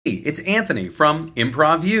it's Anthony from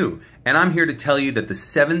Improv U, and I'm here to tell you that the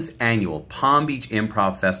 7th annual Palm Beach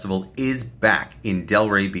Improv Festival is back in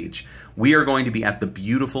Delray Beach. We are going to be at the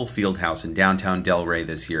beautiful Field House in downtown Delray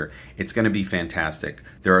this year. It's going to be fantastic.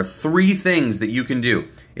 There are 3 things that you can do.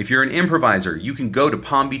 If you're an improviser, you can go to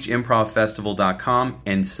palmbeachimprovfestival.com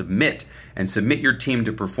and submit your team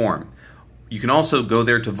to perform. You can also go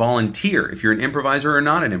there to volunteer if you're an improviser or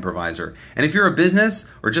not an improviser. And if you're a business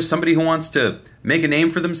or just somebody who wants to make a name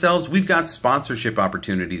for themselves, we've got sponsorship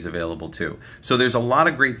opportunities available too. So there's a lot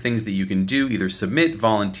of great things that you can do, either submit,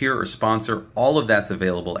 volunteer, or sponsor. All of that's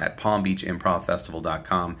available at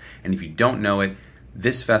palmbeachimprovfestival.com. And if you don't know it,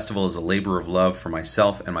 this festival is a labor of love for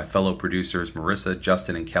myself and my fellow producers, Marissa,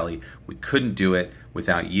 Justin, and Kelly. We couldn't do it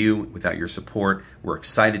without you, without your support. We're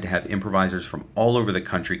excited to have improvisers from all over the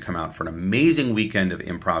country come out for an amazing weekend of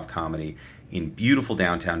improv comedy in beautiful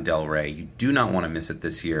downtown Delray. You do not want to miss it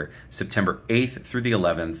this year, September 8th through the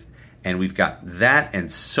 11th. And we've got that and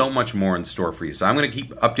so much more in store for you. So I'm going to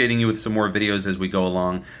keep updating you with some more videos as we go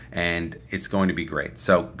along, and it's going to be great.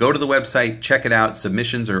 So go to the website, check it out.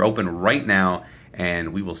 Submissions are open right now,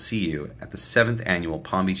 and we will see you at the 7th annual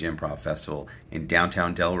Palm Beach Improv Festival in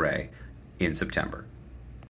downtown Delray in September.